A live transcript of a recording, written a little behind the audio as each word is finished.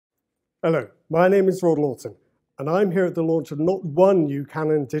Hello, my name is Rod Lawton, and I'm here at the launch of not one new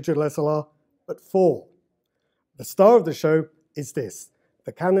Canon digital SLR, but 4. The star of the show is this,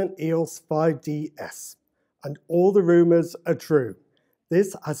 the Canon EOS 5DS, and all the rumours are true.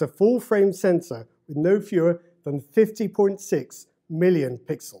 This has a full-frame sensor with no fewer than 50.6 million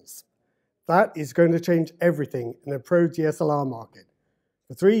pixels. That is going to change everything in the pro DSLR market.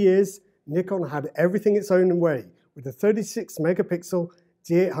 For 3 years, Nikon had everything its own way with the 36 megapixel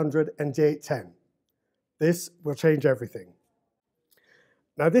D800 and D810. This will change everything.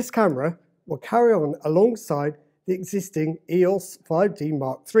 Now this camera will carry on alongside the existing EOS 5D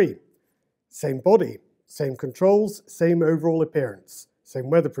Mark III. Same body, same controls, same overall appearance, same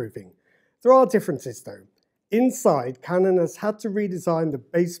weatherproofing. There are differences though. Inside, Canon has had to redesign the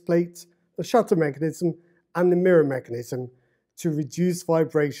base plate, the shutter mechanism and the mirror mechanism to reduce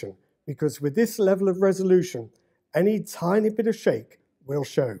vibration, because with this level of resolution, any tiny bit of shake will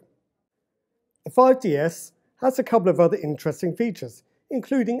show. The 5DS has a couple of other interesting features,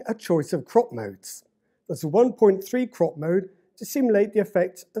 including a choice of crop modes. There's a 1.3 crop mode to simulate the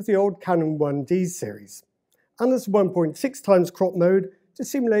effect of the old Canon 1D series, and there's 1.6 times crop mode to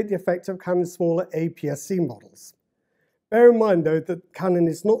simulate the effect of Canon's smaller APS-C models. Bear in mind though that Canon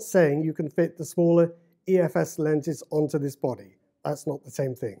is not saying you can fit the smaller EFS lenses onto this body. That's not the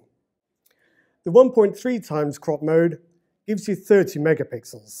same thing. The 1.3 times crop mode gives you 30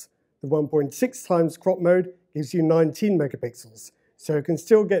 megapixels. The 1.6 times crop mode gives you 19 megapixels, so you can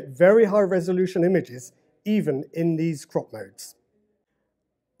still get very high resolution images even in these crop modes.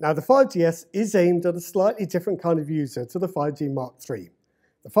 Now the 5DS is aimed at a slightly different kind of user to the 5D Mark III.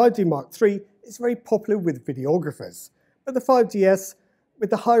 The 5D Mark III is very popular with videographers, but the 5DS with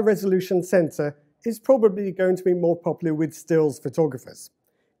the high resolution sensor is probably going to be more popular with stills photographers.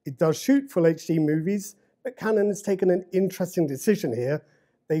 It does shoot full HD movies, but Canon has taken an interesting decision here.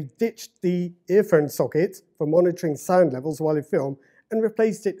 They've ditched the earphone socket for monitoring sound levels while you film and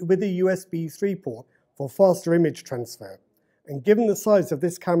replaced it with a USB 3 port for faster image transfer. And given the size of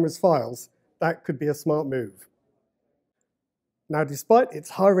this camera's files, that could be a smart move. Now, despite its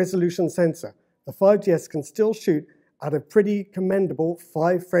high resolution sensor, the 5DS can still shoot at a pretty commendable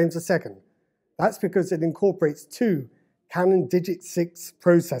 5 frames a second. That's because it incorporates 2 Canon Digit 6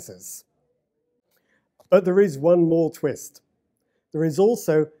 processors. But there is one more twist. There is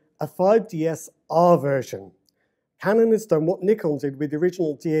also a 5DS-R version. Canon has done what Nikon did with the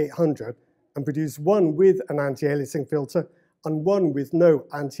original D800 and produced one with an anti-aliasing filter and one with no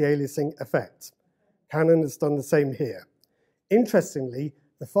anti-aliasing effect. Canon has done the same here. Interestingly,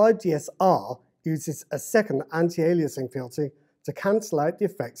 the 5DS-R uses a second anti-aliasing filter to cancel out the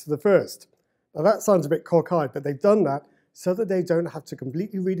effects of the first. Now that sounds a bit cockeyed, but they've done that so that they don't have to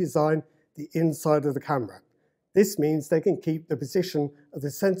completely redesign the inside of the camera. This means they can keep the position of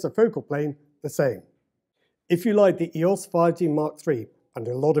the sensor focal plane the same. If you like the EOS 5D Mark III, and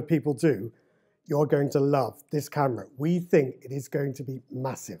a lot of people do, you're going to love this camera. We think it is going to be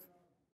massive.